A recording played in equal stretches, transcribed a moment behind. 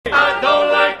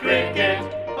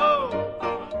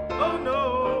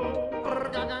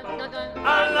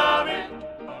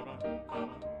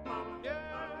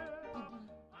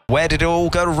where did it all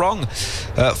go wrong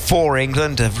for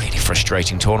England? A really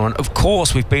frustrating tournament. Of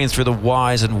course, we've been through the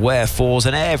whys and wherefores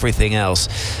and everything else,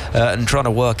 and trying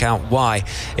to work out why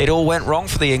it all went wrong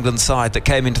for the England side that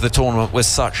came into the tournament with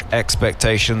such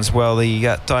expectations. Well,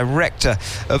 the director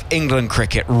of England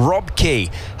cricket, Rob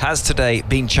Key, has today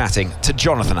been chatting to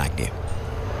Jonathan Agnew.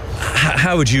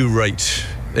 How would you rate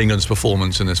England's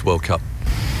performance in this World Cup?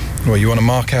 Well, you want to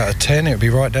mark out of 10, it would be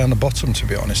right down the bottom, to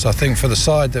be honest. I think for the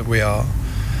side that we are,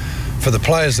 for the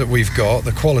players that we've got,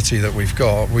 the quality that we've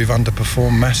got, we've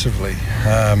underperformed massively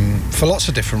for lots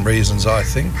of different reasons, I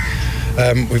think.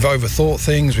 We've overthought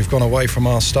things, we've gone away from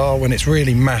our style when it's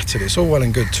really mattered. It's all well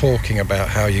and good talking about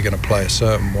how you're going to play a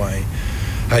certain way,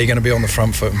 how you're going to be on the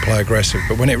front foot and play aggressive,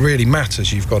 but when it really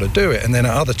matters, you've got to do it. And then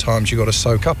at other times, you've got to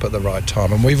soak up at the right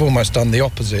time. And we've almost done the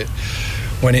opposite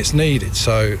when it's needed.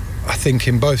 So I think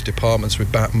in both departments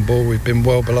with bat and ball, we've been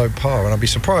well below par. And I'd be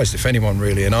surprised if anyone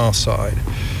really in our side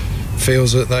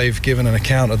feels that they've given an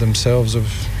account of themselves of,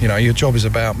 you know, your job is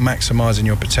about maximising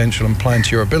your potential and playing to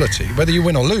your ability. Whether you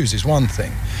win or lose is one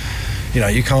thing. You know,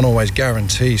 you can't always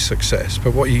guarantee success,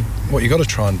 but what you got to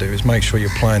try and do is make sure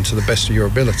you're playing to the best of your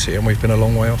ability, and we've been a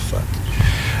long way off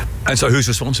that. And so who's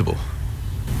responsible?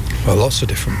 Well, lots of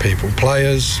different people.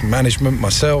 Players, management,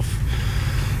 myself.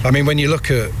 I mean, when you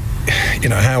look at, you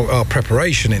know, how our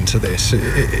preparation into this,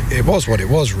 it was what it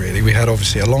was, really. We had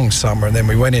obviously a long summer, and then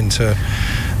we went into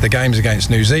the games against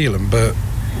New Zealand, but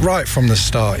right from the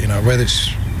start, you know, whether it's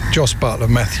Joss Buttler,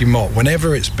 Matthew Mott,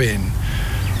 whenever it's been,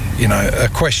 you know, a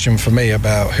question for me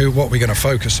about what we're going to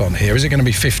focus on here. Is it going to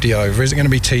be 50 over? Is it going to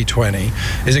be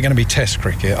T20? Is it going to be Test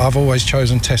cricket? I've always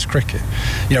chosen Test cricket.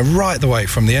 You know, right the way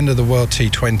from the end of the World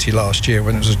T20 last year,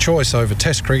 when it was a choice over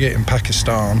Test cricket in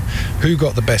Pakistan, who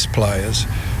got the best players,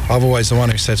 I've always the one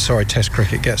who said, sorry, Test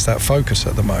cricket gets that focus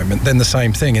at the moment. Then the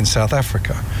same thing in South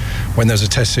Africa. When there's a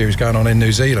Test series going on in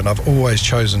New Zealand, I've always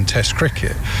chosen Test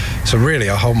cricket. So really,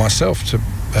 I hold myself to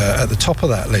at the top of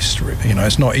that list. You know,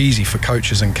 it's not easy for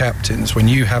coaches and captains when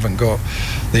you haven't got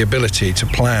the ability to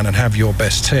plan and have your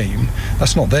best team.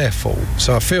 That's not their fault.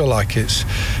 So I feel like it's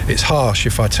harsh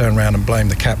if I turn around and blame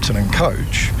the captain and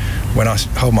coach when I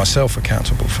hold myself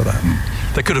accountable for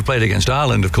that. They could have played against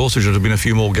Ireland, of course. There should have been a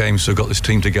few more games to have got this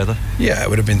team together. Yeah, it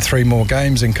would have been 3 more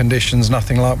games in conditions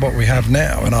nothing like what we have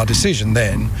now. And our decision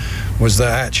then was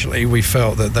that actually we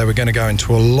felt that they were going to go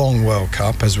into a long World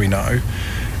Cup, as we know,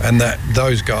 and that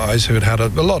those guys who had a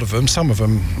lot of them, some of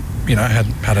them, you know,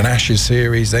 had an Ashes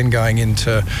series, then going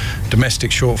into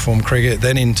domestic short form cricket,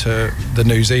 then into the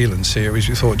New Zealand series,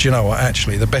 we thought, do you know what,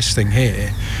 actually the best thing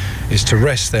here is to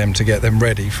rest them to get them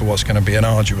ready for what's going to be an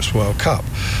arduous World Cup.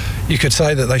 You could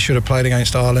say that they should have played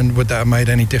against Ireland. Would that have made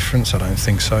any difference? I don't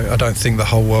think so. I don't think the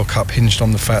whole World Cup hinged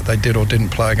on the fact they did or didn't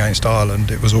play against Ireland.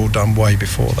 It was all done way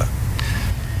before that.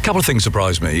 A couple of things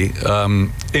surprised me.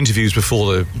 Interviews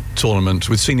before the tournament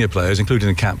with senior players, including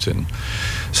the captain,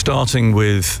 starting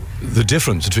with the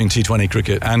difference between T20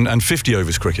 cricket and 50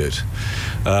 overs cricket,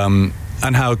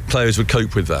 and how players would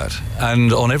cope with that.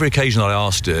 And on every occasion I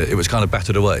asked it was kind of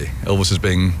battered away, almost as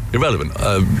being irrelevant,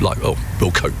 like, oh,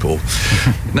 we'll cope, or...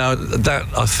 Now, that,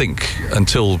 I think,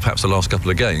 until perhaps the last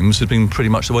couple of games, had been pretty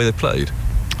much the way they played.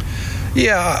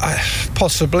 Yeah,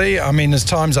 possibly. I mean, there's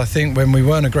times, I think, when we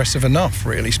weren't aggressive enough,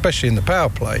 really, especially in the power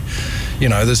play. You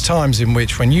know, there's times in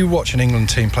which when you watch an England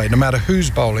team play, no matter who's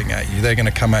bowling at you, they're going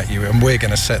to come at you and we're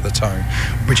going to set the tone,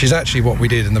 which is actually what we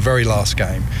did in the very last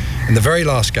game. In the very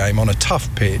last game, on a tough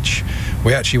pitch,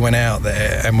 we actually went out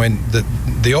there, and when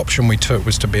the option we took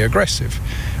was to be aggressive.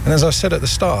 And as I said at the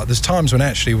start, there's times when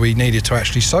actually we needed to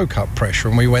actually soak up pressure,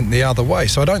 and we went the other way.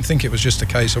 So I don't think it was just a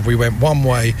case of we went one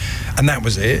way and that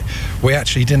was it. We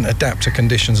actually didn't adapt to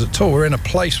conditions at all. We're in a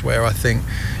place where I think,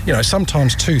 you know,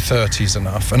 sometimes 230 is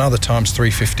enough and other times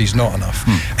 350 is not enough.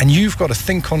 And you've got to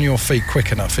think on your feet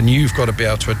quick enough, and you've got to be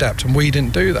able to adapt, and we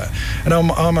didn't do that. And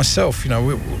I myself, you know,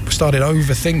 we started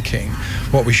overthinking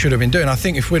what we should have been doing. I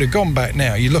think if we'd have gone back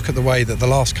now, you look at the way that the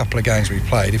last couple of games we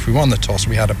played, if we won the toss,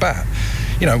 we had a bat.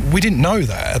 You know, we didn't know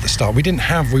that at the start. We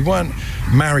weren't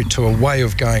married to a way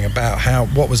of going about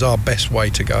what was our best way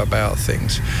to go about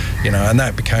things, you know, and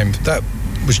that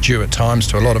was due at times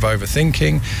to a lot of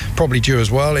overthinking, probably due as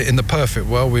well. In the perfect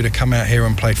world, we'd have come out here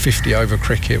and played 50 over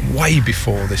cricket way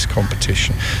before this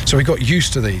competition. So we got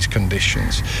used to these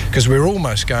conditions because we were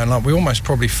almost going like, we almost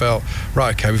probably felt,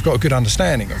 right, okay, we've got a good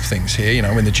understanding of things here, you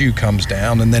know, when the dew comes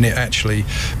down, and then it actually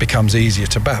becomes easier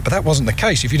to bat. But that wasn't the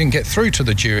case if you didn't get through to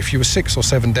the dew, if you were 6 or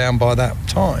 7 down by that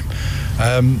time.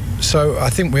 So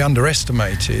I think we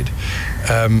underestimated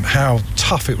how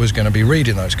tough it was going to be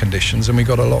reading those conditions, and we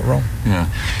got a lot wrong. Yeah.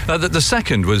 The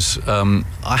second was,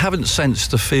 I haven't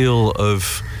sensed the feel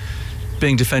of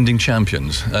being defending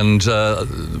champions. And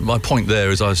my point there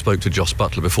is I spoke to Jos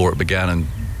Buttler before it began and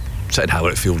said how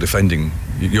would it feel defending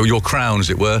your crown, as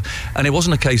it were. And it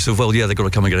wasn't a case of, well, yeah, they've got to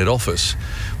come and get it off us.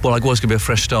 Well, it was going to be a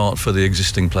fresh start for the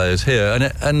existing players here.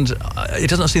 And it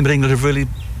doesn't seem that England have really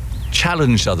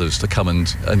challenged others to come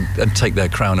and take their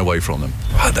crown away from them.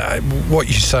 What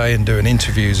you say and do in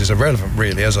interviews is irrelevant,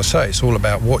 really. As I say, it's all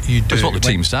about what you do. It's what the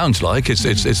team sounds like. It's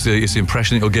the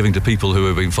impression that you're giving to people who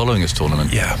have been following this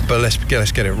tournament. Yeah, but let's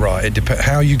get it right. It depends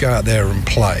how you go out there and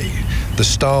play. The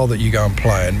style that you go and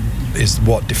play is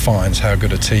what defines how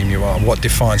good a team you are, what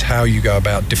defines how you go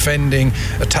about defending,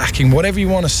 attacking, whatever you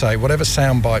want to say, whatever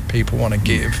soundbite people want to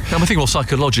give. I think, well,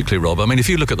 psychologically, Rob, I mean, if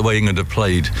you look at the way England have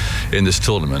played in this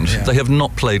tournament, they have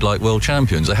not played like world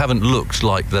champions. They haven't looked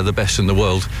like they're the best in the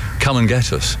world. Come and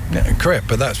get us. Yeah, correct,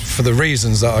 but that's for the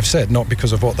reasons that I've said, not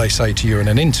because of what they say to you in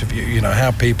an interview. You know,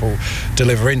 how people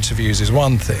deliver interviews is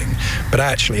one thing, but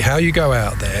actually how you go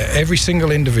out there, every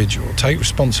single individual, take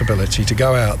responsibility to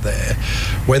go out there,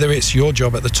 whether it's your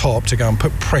job at the top to go and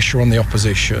put pressure on the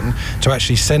opposition, to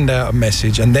actually send out a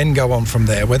message and then go on from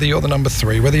there, whether you're the number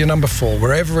 3, whether you're number 4,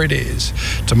 wherever it is,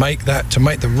 to make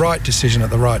the right decision at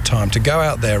the right time, to go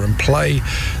out there and play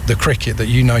the cricket that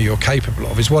you know you're capable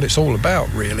of, is what it's all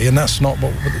about, really. And that's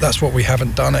what we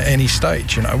haven't done at any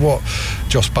stage. You know what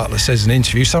Jos Buttler says in an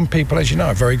interview, some people, as you know,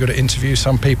 are very good at interviews,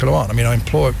 some people aren't. I mean, I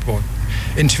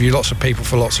interview lots of people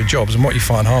for lots of jobs, and what you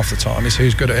find half the time is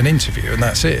who's good at an interview, and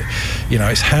that's it. You know,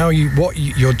 it's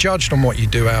you're judged on what you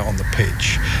do out on the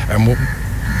pitch, and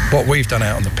what we've done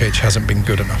out on the pitch hasn't been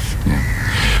good enough.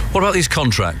 What about these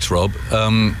contracts, Rob?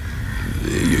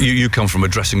 You come from a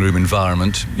dressing room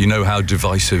environment. You know how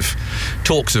divisive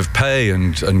talks of pay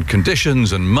and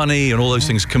conditions and money and all those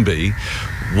things can be.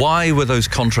 Why were those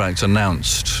contracts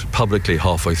announced publicly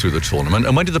halfway through the tournament?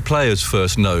 And when did the players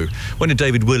first know? When did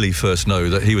David Willey first know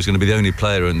that he was going to be the only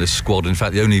player in this squad, in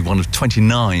fact the only one of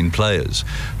 29 players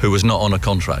who was not on a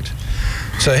contract?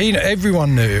 So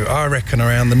everyone knew, I reckon,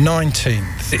 around the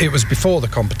 19th. It was before the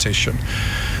competition.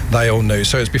 They all knew.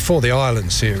 So it was before the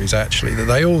Ireland series, actually, that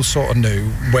they all sort of knew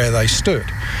where they stood.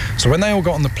 So when they all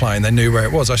got on the plane, they knew where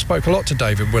it was. I spoke a lot to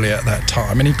David Willey at that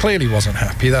time, and he clearly wasn't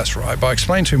happy, that's right. But I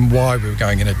explained to him why we were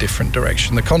going in a different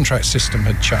direction. The contract system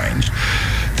had changed.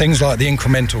 Things like the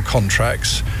incremental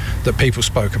contracts that people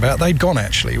spoke about, they'd gone,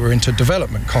 actually. We're into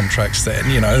development contracts then,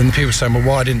 you know, and people saying, well,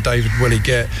 why didn't David Willey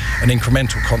get an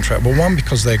incremental contract? Well, one,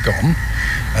 because they're gone,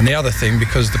 and the other thing,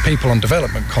 because the people on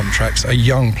development contracts are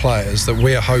young players that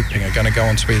we're hoping are going to go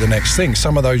on to be the next thing.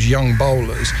 Some of those young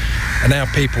bowlers are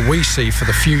now people we see for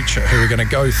the future who are going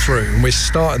to go through, and we're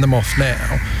starting them off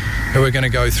now, who are going to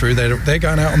go through. They're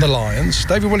going out on the Lions.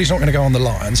 David Willey's not going to go on the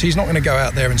Lions. He's not going to go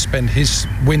out there and spend his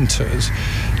winters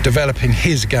developing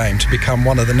his game to become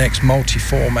one of the next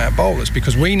multi-format bowlers,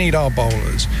 because we need our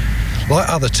bowlers, like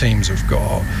other teams have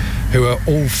got, who are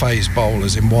all phase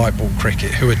bowlers in white ball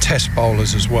cricket, who are test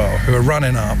bowlers as well, who are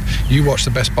running up. You watch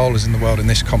the best bowlers in the world in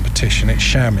this competition. It's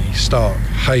Shami, Stark,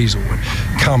 Hazelwood,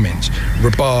 Cummins,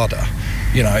 Rabada.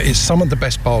 You know, it's some of the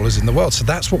best bowlers in the world. So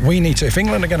that's what we need to. If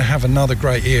England are going to have another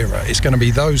great era, it's going to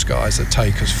be those guys that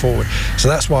take us forward. So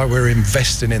that's why we're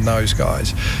investing in those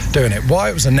guys doing it. Why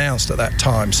it was announced at that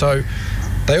time. So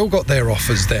they all got their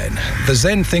offers then. There's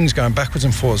then things going backwards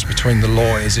and forwards between the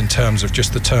lawyers in terms of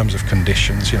just the terms of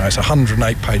conditions. You know, it's a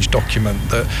 108-page document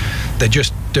that they're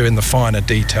just doing the finer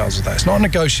details of that. It's not a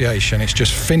negotiation, it's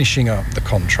just finishing up the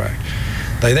contract.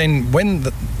 They then, when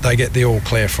they get the all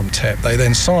clear from TEP, they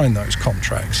then sign those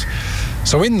contracts.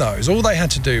 So in those, all they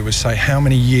had to do was say how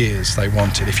many years they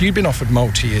wanted. If you'd been offered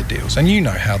multi-year deals, and you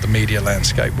know how the media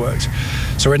landscape works.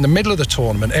 So in the middle of the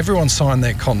tournament, everyone signed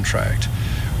their contract.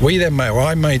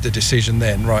 I made the decision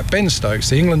then, right, Ben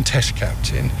Stokes, the England Test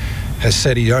captain, has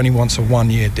said he only wants a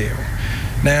 1-year deal.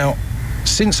 Now,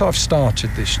 since I've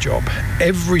started this job,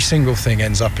 every single thing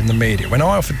ends up in the media. When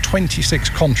I offered 26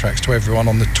 contracts to everyone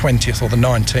on the 20th or the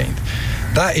 19th,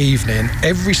 that evening,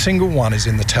 every single one is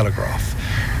in the Telegraph.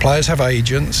 Players have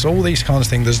agents, all these kinds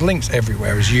of things. There's links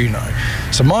everywhere, as you know.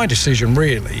 So my decision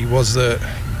really was that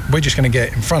we're just going to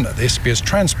get in front of this, be as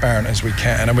transparent as we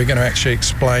can, and we're going to actually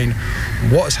explain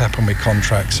what has happened with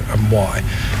contracts and why.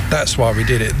 That's why we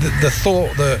did it. The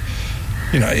thought that,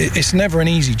 you know, it's never an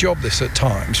easy job, this, at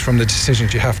times, from the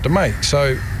decisions you have to make.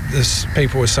 So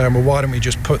people were saying, well, why don't we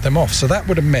just put them off? So that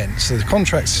would have meant, so the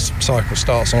contract cycle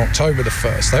starts on October the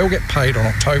 1st. They all get paid on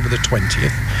October the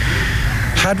 20th.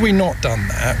 Had we not done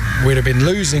that, we'd have been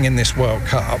losing in this World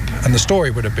Cup, and the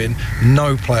story would have been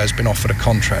no player's been offered a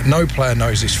contract, no player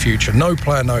knows his future, no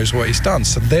player knows what he's done.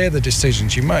 So they're the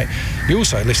decisions you make. You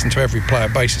also listen to every player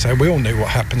basically say, we all knew what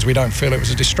happens, we don't feel it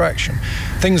was a distraction.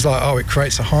 Things like, it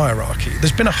creates a hierarchy.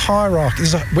 There's been a hierarchy.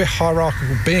 We're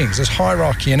hierarchical beings. There's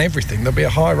hierarchy in everything. There'll be a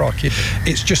hierarchy.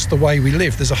 It's just the way we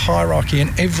live. There's a hierarchy in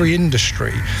every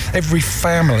industry. Every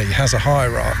family has a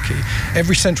hierarchy.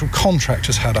 Every central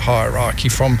contractor's had a hierarchy,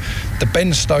 from the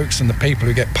Ben Stokes and the people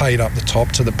who get paid up the top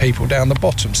to the people down the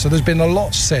bottom. So there's been a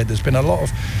lot said. There's been a lot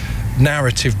of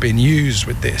narrative being used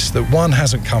with this that, one,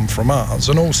 hasn't come from us,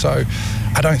 and also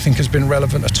I don't think has been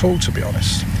relevant at all, to be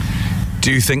honest.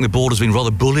 Do you think the board has been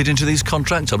rather bullied into these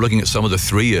contracts? I'm looking at some of the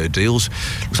 3-year deals.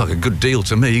 Looks like a good deal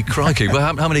to me. Crikey.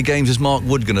 Well, how many games is Mark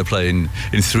Wood going to play in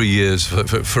 3 years,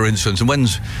 for instance? And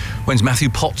when's Matthew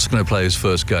Potts going to play his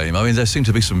first game? I mean, there seem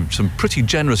to be some pretty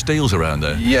generous deals around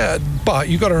there. Yeah, but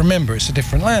you've got to remember it's a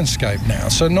different landscape now.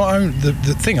 So not only the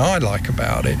thing I like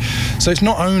about it, so it's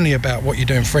not only about what you're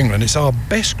doing for England, it's our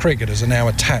best cricketers are now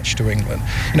attached to England.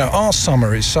 You know, our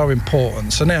summer is so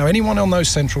important. So now anyone on those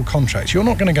central contracts, you're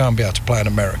not going to go and be able to play in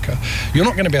America. You're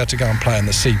not going to be able to go and play in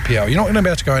the CPL. You're not going to be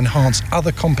able to go and enhance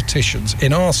other competitions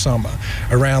in our summer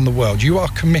around the world. You are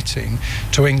committing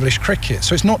to English cricket.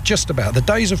 So it's not just about, the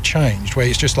days have changed where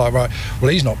it's just like, right, well,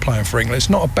 he's not playing for England. It's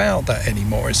not about that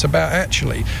anymore. It's about,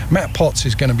 actually, Matt Potts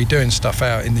is going to be doing stuff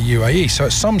out in the UAE. So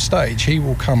at some stage he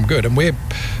will come good, and we're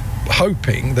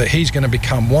hoping that he's going to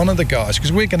become one of the guys,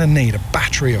 because we're going to need a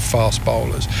battery of fast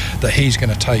bowlers that he's going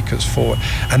to take us forward.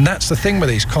 And that's the thing with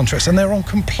these contracts, and they're on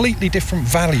completely different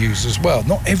values as well.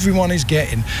 Not everyone is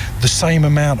getting the same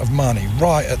amount of money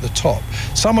right at the top.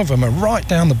 Some of them are right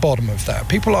down the bottom of that.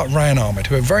 People like Rayan Ahmed,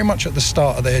 who are very much at the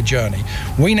start of their journey,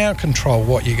 we now control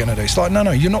what you're going to do. It's like,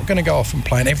 no, you're not going to go off and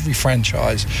play in every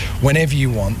franchise whenever you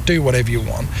want, do whatever you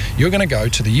want. You're going to go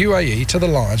to the UAE, to the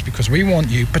Lions, because we want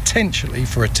you potentially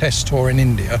for a test tour in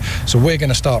India, so we're going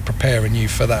to start preparing you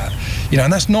for that. You know,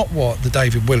 and that's not what the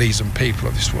David Willies and people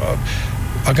of this world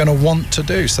are going to want to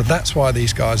do. So that's why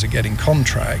these guys are getting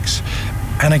contracts.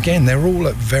 And again, they're all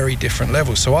at very different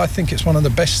levels. So I think it's one of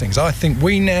the best things. I think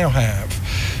we now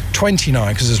have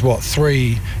 29, because there's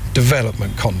 3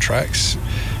 development contracts,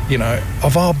 you know,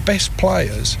 of our best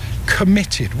players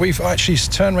committed. We've actually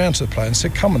turned around to the player and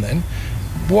said, come on then,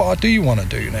 what do you want to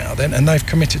do now then? And they've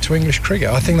committed to English cricket.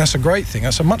 I think that's a great thing.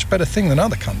 That's a much better thing than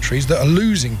other countries that are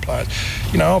losing players.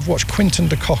 You know, I've watched Quinton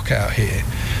de Kock out here.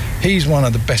 He's one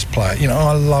of the best players. You know,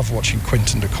 I love watching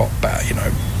Quinton de Kock bat, you know,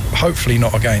 hopefully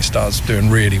not against us, doing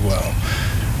really well.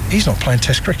 He's not playing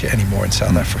Test cricket anymore in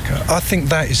South Africa. I think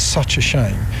that is such a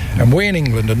shame. And we in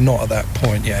England are not at that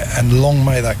point yet, and long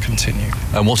may that continue.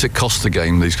 And what's it cost the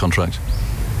game, these contracts?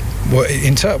 Well,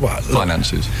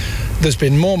 finances. There's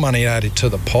been more money added to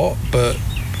the pot, but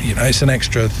you know, it's an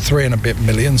extra 3 and a bit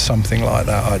million, something like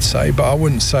that, I'd say. But I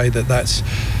wouldn't say that that's,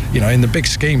 you know, in the big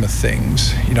scheme of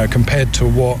things, you know, compared to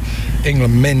what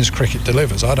England men's cricket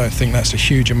delivers, I don't think that's a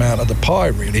huge amount of the pie,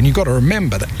 really. And you've got to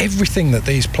remember that everything that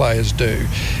these players do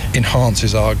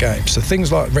enhances our game. So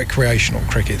things like recreational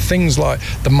cricket, things like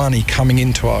the money coming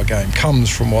into our game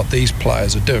comes from what these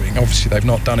players are doing. Obviously, they've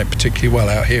not done it particularly well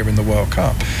out here in the World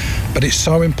Cup. But it's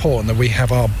so important that we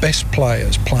have our best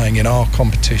players playing in our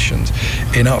competitions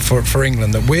for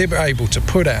England, that we're able to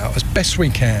put out, as best we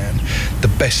can, the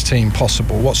best team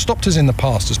possible. What stopped us in the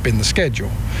past has been the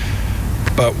schedule.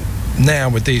 But now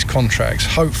with these contracts,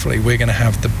 hopefully we're going to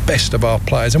have the best of our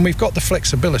players, and we've got the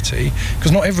flexibility,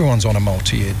 because not everyone's on a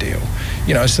multi-year deal,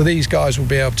 you know, so these guys will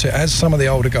be able to, as some of the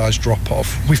older guys drop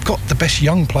off, we've got the best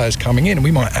young players coming in, and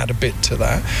we might add a bit to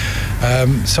that.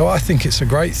 So I think it's a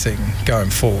great thing going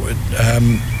forward.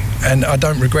 And I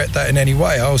don't regret that in any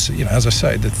way. I also, you know, as I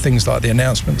say, the things like the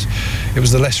announcements, it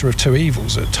was the lesser of two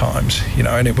evils at times, you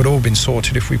know, and it would all been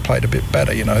sorted if we played a bit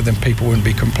better, you know, then people wouldn't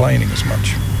be complaining as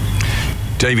much.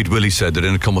 David Willey said that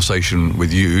in a conversation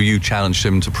with you, you challenged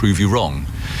him to prove you wrong.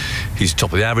 He's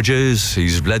top of the averages,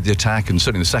 he's led the attack, and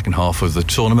certainly in the second half of the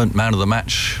tournament, man of the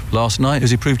match last night.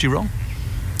 Has he proved you wrong?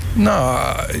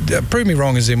 No, prove me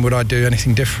wrong as in would I do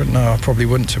anything different? No, I probably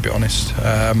wouldn't, to be honest.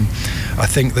 I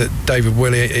think that David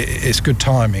Willey, it's good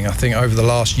timing. I think over the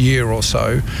last year or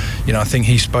so, you know, I think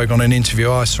he spoke on an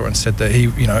interview I saw and said that he,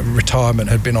 you know, retirement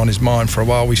had been on his mind for a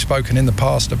while. We've spoken in the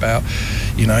past about,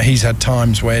 you know, he's had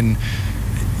times when,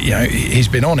 you know, he's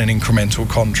been on an incremental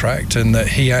contract, and that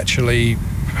he actually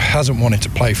hasn't wanted to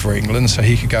play for England so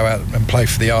he could go out and play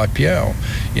for the IPL,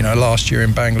 you know, last year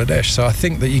in Bangladesh. So I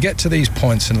think that you get to these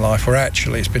points in life where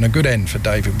actually it's been a good end for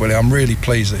David Willey. I'm really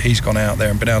pleased that he's gone out there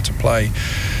and been able to play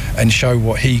and show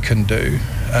what he can do.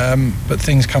 But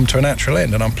things come to a natural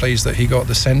end, and I'm pleased that he got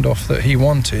the send-off that he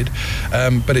wanted.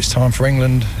 But it's time for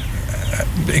England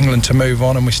to move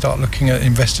on, and we start looking at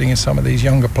investing in some of these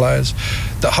younger players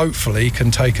that hopefully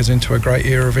can take us into a great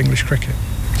era of English cricket.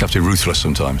 You have to be ruthless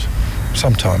sometimes.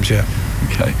 Sometimes, yeah.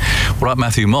 Okay. What about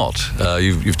Matthew Mott?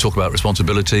 You've talked about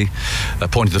responsibility,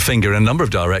 pointed the finger in a number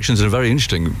of directions in a very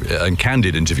interesting and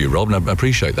candid interview, Rob, and I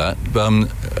appreciate that.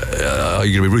 Are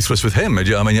you going to be ruthless with him?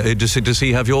 I mean, does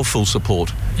he have your full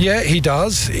support? Yeah, he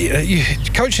does.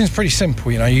 Coaching is pretty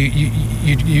simple. You know,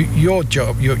 your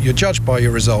job, you're judged by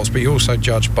your results, but you're also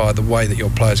judged by the way that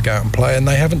your players go out and play, and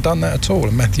they haven't done that at all.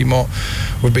 And Matthew Mott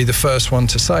would be the first one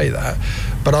to say that.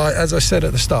 But as I said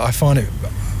at the start, I find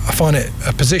it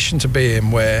a position to be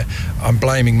in where I'm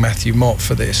blaming Matthew Mott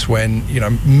for this, when, you know,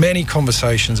 many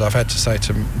conversations I've had to say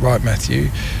to him, right, Matthew,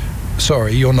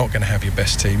 sorry, you're not going to have your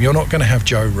best team. You're not going to have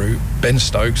Joe Root, Ben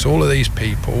Stokes, all of these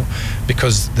people,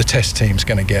 because the test team's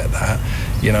going to get that,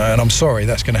 you know, and I'm sorry,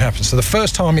 that's going to happen. So the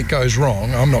first time it goes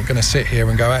wrong, I'm not going to sit here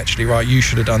and go, actually, right, you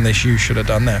should have done this, you should have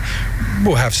done that.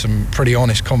 We'll have some pretty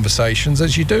honest conversations,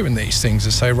 as you do in these things,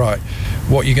 and say, right,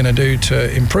 what are you going to do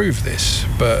to improve this?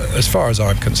 But as far as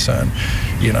I'm concerned,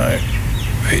 you know,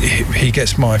 he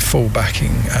gets my full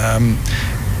backing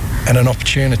and an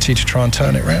opportunity to try and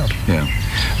turn it round. Yeah.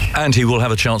 And he will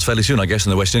have a chance fairly soon, I guess, in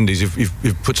the West Indies.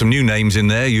 You've put some new names in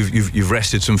there. You've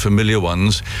rested some familiar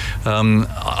ones.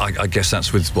 I guess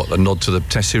that's with a nod to the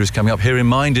Test series coming up here in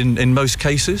mind in most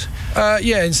cases.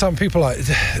 Yeah, in some people,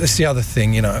 that's the other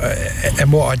thing, you know.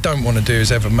 And what I don't want to do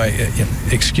is ever make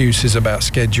excuses about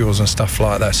schedules and stuff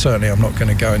like that. Certainly, I'm not going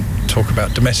to go and talk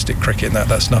about domestic cricket, and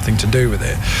that's nothing to do with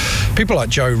it. People like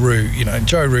Joe Root, you know,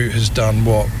 Joe Root has done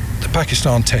what the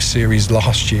Pakistan Test Series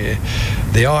last year,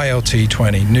 the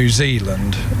ILT20, New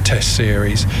Zealand Test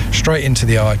Series, straight into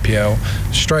the IPL,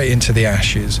 straight into the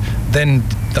Ashes, then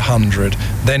the 100,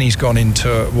 then he's gone into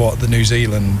the New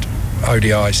Zealand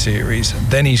ODI series,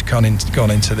 then he's gone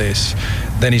into this,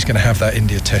 then he's going to have that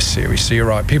India Test series. So you're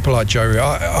right, people like Joe Root,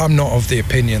 I'm not of the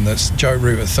opinion that Joe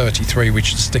Root at 33, we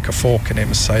should stick a fork in him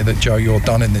and say that, Joe, you're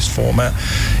done in this format.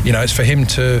 You know, it's for him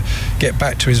to get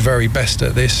back to his very best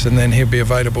at this, and then he'll be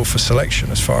available for selection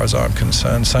as far as I'm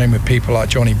concerned. Same with people like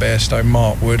Johnny Bairstow,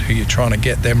 Mark Wood, who you're trying to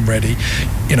get them ready.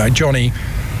 You know, Johnny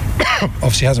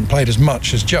obviously hasn't played as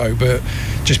much as Joe, but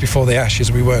just before the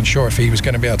Ashes we weren't sure if he was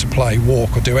going to be able to play,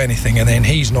 walk or do anything, and then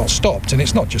he's not stopped. And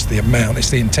it's not just the amount, it's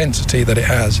the intensity that it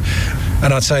has,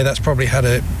 and I'd say that's probably had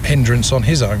a hindrance on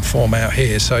his own form out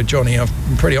here. So Johnny, I've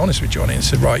been pretty honest with Johnny and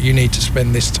said, right, you need to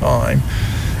spend this time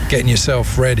getting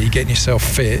yourself ready, getting yourself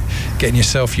fit, getting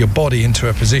your body into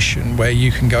a position where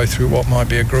you can go through what might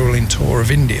be a grueling tour of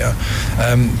India,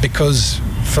 because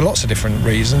for lots of different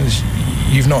reasons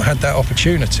you've not had that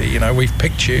opportunity. You know, we've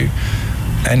picked you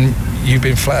and you've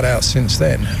been flat out since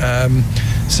then.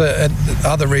 So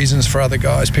other reasons for other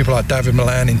guys, people like David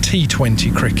Malan in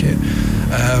T20 cricket,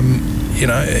 you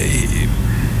know,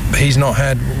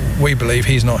 we believe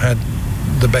he's not had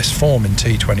the best form in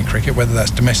T20 cricket, whether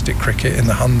that's domestic cricket in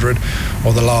the 100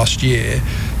 or the last year.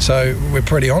 So we're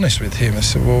pretty honest with him. I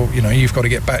said, well, you know, you've got to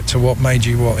get back to what made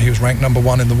you he was ranked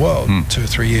 #1 in the world 2 or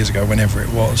 3 years ago, whenever it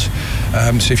was.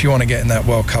 So if you want to get in that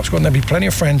World Cup squad, there'll be plenty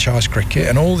of franchise cricket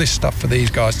and all this stuff for these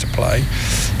guys to play,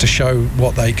 to show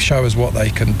us what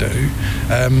they can do.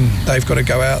 They've got to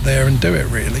go out there and do it,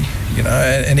 really, you know.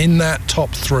 And in that top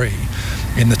 3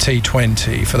 in the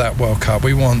T20 for that World Cup,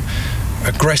 we want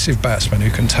aggressive batsmen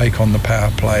who can take on the power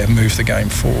play and move the game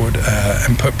forward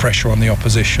and put pressure on the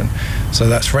opposition. So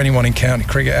that's for anyone in county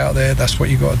cricket out there, that's what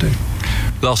you've got to do.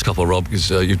 Last couple, Rob, because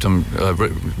you've been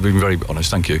very honest,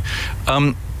 thank you.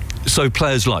 So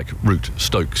players like Root,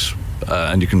 Stokes,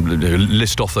 and you can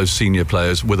list off those senior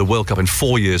players with a World Cup in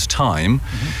 4 years' time.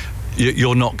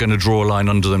 You're not going to draw a line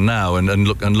under them now and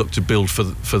look to build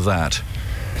for that.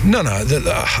 No,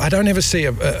 I don't ever see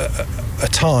a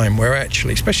time where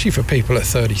actually, especially for people at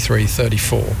 33,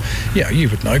 34, you know, you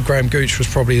would know Graham Gooch was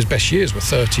probably his best years were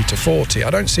 30 to 40.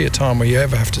 I don't see a time where you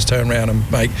ever have to turn around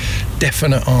and make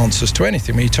definite answers to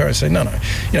anything. Where you turn and say, no.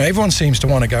 You know, everyone seems to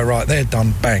want to go, right, they're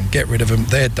done, bang, get rid of them.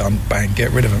 They're done, bang,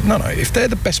 get rid of them. No. If they're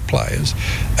the best players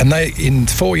and they, in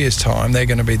 4 years' time, they're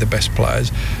going to be the best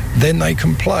players, then they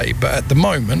can play. But at the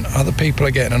moment, other people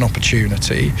are getting an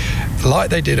opportunity like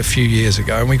they did a few years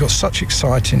ago, and we've got such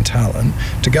exciting talent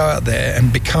to go out there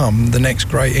and become the next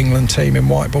great England team in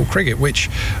white ball cricket, which,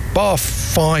 bar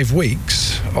 5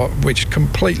 weeks which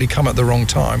completely come at the wrong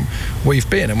time, we've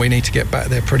been, and we need to get back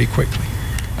there pretty quickly.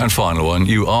 And final one,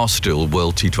 you are still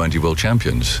World T20 World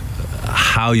Champions.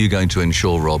 How are you going to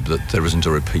ensure, Rob, that there isn't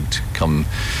a repeat come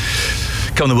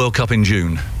the World Cup in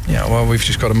June? Yeah, well, we've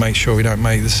just got to make sure we don't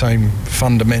make the same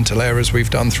fundamental errors we've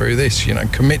done through this.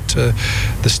 Commit to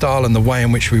the style and the way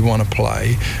in which we want to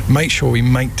play. Make sure we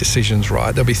make decisions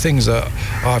right. There'll be things that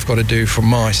I've got to do from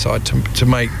my side to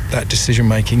make that decision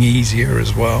making easier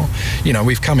as well.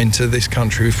 We've come into this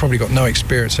country, we've probably got no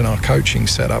experience in our coaching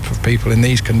setup of people in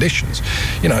these conditions.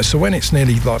 So when it's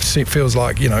nearly like, it feels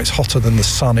like, it's hotter than the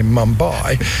sun in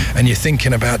Mumbai, and you're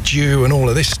thinking about dew and all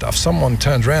of this stuff, someone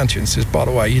turns around to you and says, by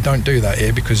the way, you don't do that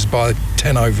here, because by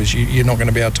 10 overs you're not going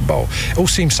to be able to bowl. It all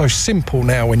seems so simple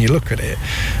now when you look at it,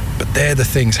 but they're the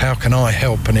things. How can I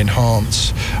help and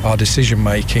enhance our decision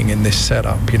making in this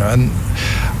setup? And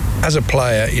as a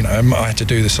player, I had to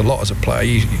do this a lot as a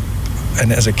player.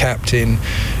 And as a captain,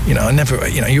 I never,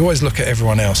 you always look at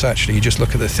everyone else. Actually, you just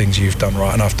look at the things you've done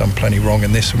right, and I've done plenty wrong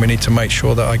in this, and we need to make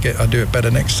sure that I do it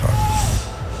better next time.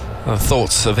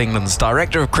 Thoughts of England's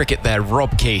director of cricket there,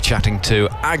 Rob Key, chatting to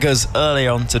Aggers early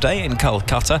on today in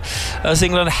Kolkata as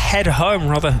England head home,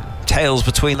 rather tails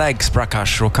between legs.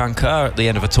 Prakash Rakankar at the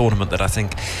end of a tournament that I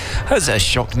think has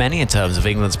shocked many in terms of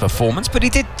England's performance, but he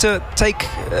did take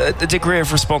a degree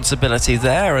of responsibility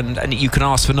there, and you can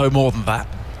ask for no more than that.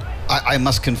 I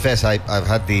must confess, I've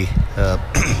had the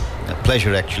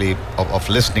pleasure actually of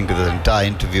listening to the entire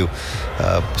interview,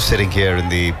 sitting here in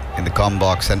the comm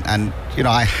box, and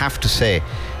I have to say,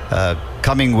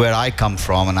 coming where I come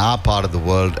from in our part of the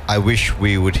world, I wish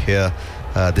we would hear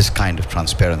this kind of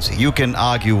transparency. You can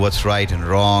argue what's right and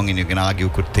wrong, and you can argue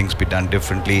could things be done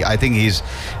differently. I think he's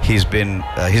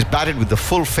batted with the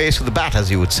full face of the bat,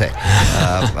 as you would say.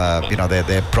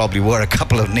 There probably were a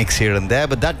couple of nicks here and there,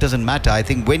 but that doesn't matter. I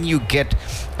think when you get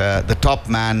the top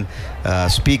man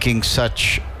speaking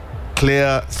such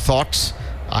clear thoughts,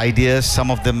 ideas,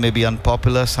 some of them may be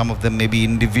unpopular, some of them maybe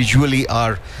individually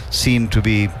are seen to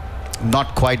be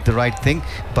not quite the right thing,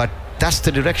 but that's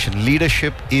the direction.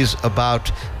 Leadership is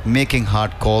about making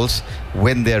hard calls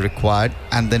when they're required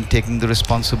and then taking the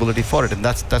responsibility for it, and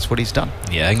that's what he's done.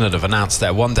 Yeah, England have announced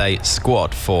their one-day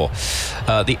squad for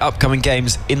the upcoming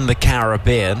games in the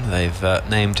Caribbean. They've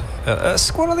named a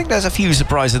squad. I think there's a few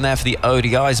surprises in there for the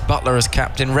ODIs. Buttler as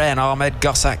captain, Ryan Ahmed,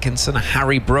 Gus Atkinson,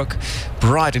 Harry Brook,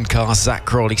 Bryden Carr, Zach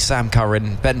Crawley, Sam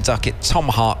Curran, Ben Duckett, Tom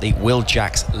Hartley, Will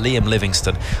Jacks, Liam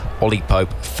Livingstone, Ollie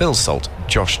Pope, Phil Salt,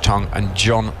 Josh Tongue and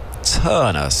John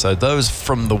Turner. So those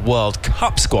from the World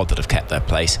Cup squad that have kept their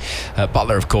place.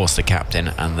 Buttler, of course, the captain,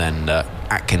 and then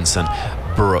Atkinson,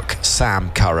 Brook, Sam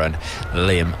Curran,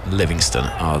 Liam Livingstone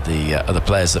are the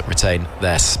players that retain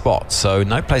their spot. So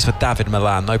no place for David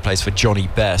Malan, no place for Johnny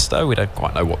Bairstow. We don't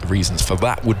quite know what the reasons for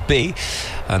that would be,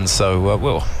 and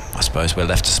so I suppose we're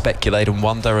left to speculate and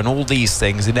wonder, and all these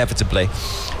things inevitably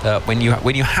when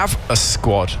you have a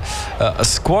squad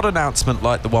announcement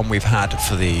like the one we've had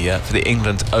for the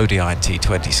England ODI and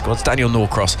T20 squads. Daniel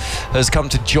Norcross has come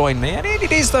to join me, and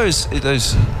it is those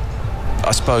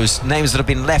I suppose names that have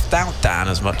been left out, Dan,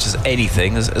 as much as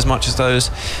anything, as much as those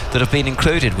that have been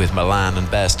included, with Malan and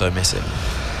Bairstow missing.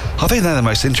 I think they're the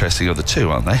most interesting of the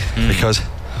two, aren't they? Because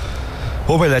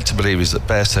what we're led to believe is that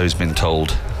Bairstow's been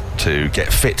told to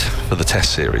get fit for the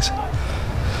Test series,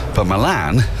 but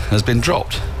Malan has been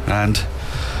dropped. And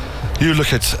you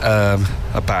look at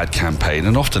a bad campaign,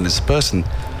 and often it's a person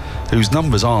whose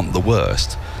numbers aren't the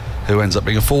worst who ends up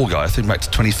being a fall guy. I think back to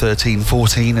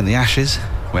 2013-14 in the Ashes,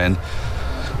 when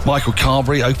Michael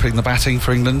Carberry, opening the batting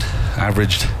for England,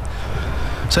 averaged,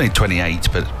 it's only 28,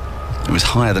 but it was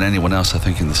higher than anyone else I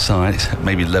think in the side,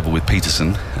 maybe level with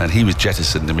Peterson, and he was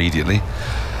jettisoned immediately.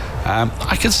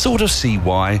 I can sort of see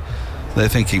why they're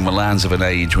thinking Malan's of an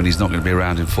age when he's not going to be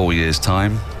around in 4 years'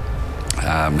 time.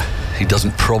 He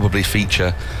doesn't probably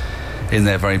feature in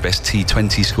their very best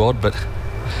T20 squad, but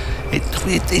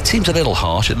it seems a little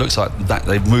harsh. It looks like that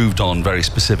they've moved on very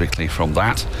specifically from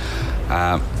that.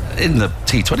 In the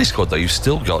T20 squad, though, you've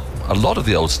still got a lot of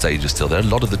the old stages still there, a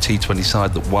lot of the T20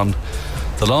 side that won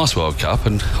the last World Cup,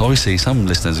 and obviously some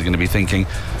listeners are going to be thinking,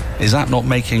 is that not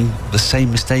making the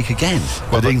same mistake again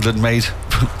that England made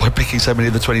by picking so many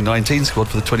of the 2019 squad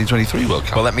for the 2023 World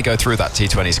Cup? Well, let me go through that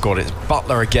T20 squad. It's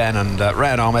Buttler again, and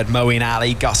Ryan Ahmed, Moeen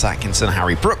Ali, Gus Atkinson,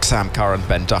 Harry Brook, Sam Curran,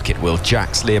 Ben Duckett, Will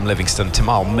Jacks, Liam Livingstone,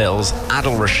 Tamal Mills,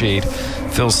 Adil Rashid,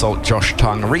 Phil Salt, Josh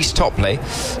Tongue, Reece Topley,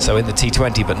 so in the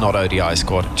T20 but not ODI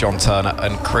squad, John Turner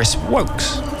and Chris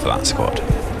Wokes for that squad.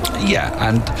 Yeah,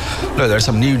 and look, there are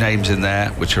some new names in there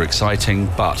which are exciting,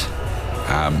 but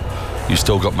you've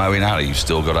still got Moeen Ali, you've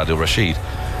still got Adil Rashid.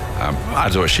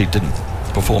 Adil Rashid didn't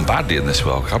performed badly in this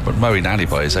World Cup, but Moeen Ali,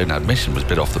 by his own admission, was a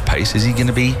bit off the pace. Is he going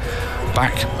to be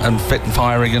back and fit and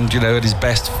firing and, at his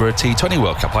best for a T20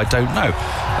 World Cup? I don't know.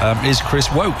 Is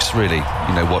Chris Woakes really,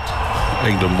 what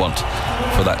England want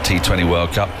for that T20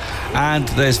 World Cup? And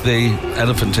there's the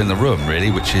elephant in the room,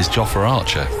 really, which is Jofra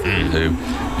Archer, who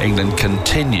England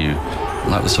continue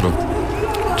like the sort of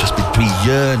just be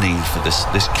yearning for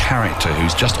this character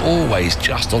who's just always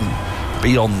just on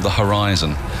beyond the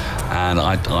horizon. And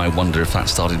I wonder if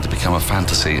that's starting to become a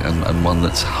fantasy and one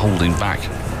that's holding back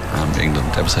England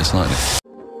ever so slightly.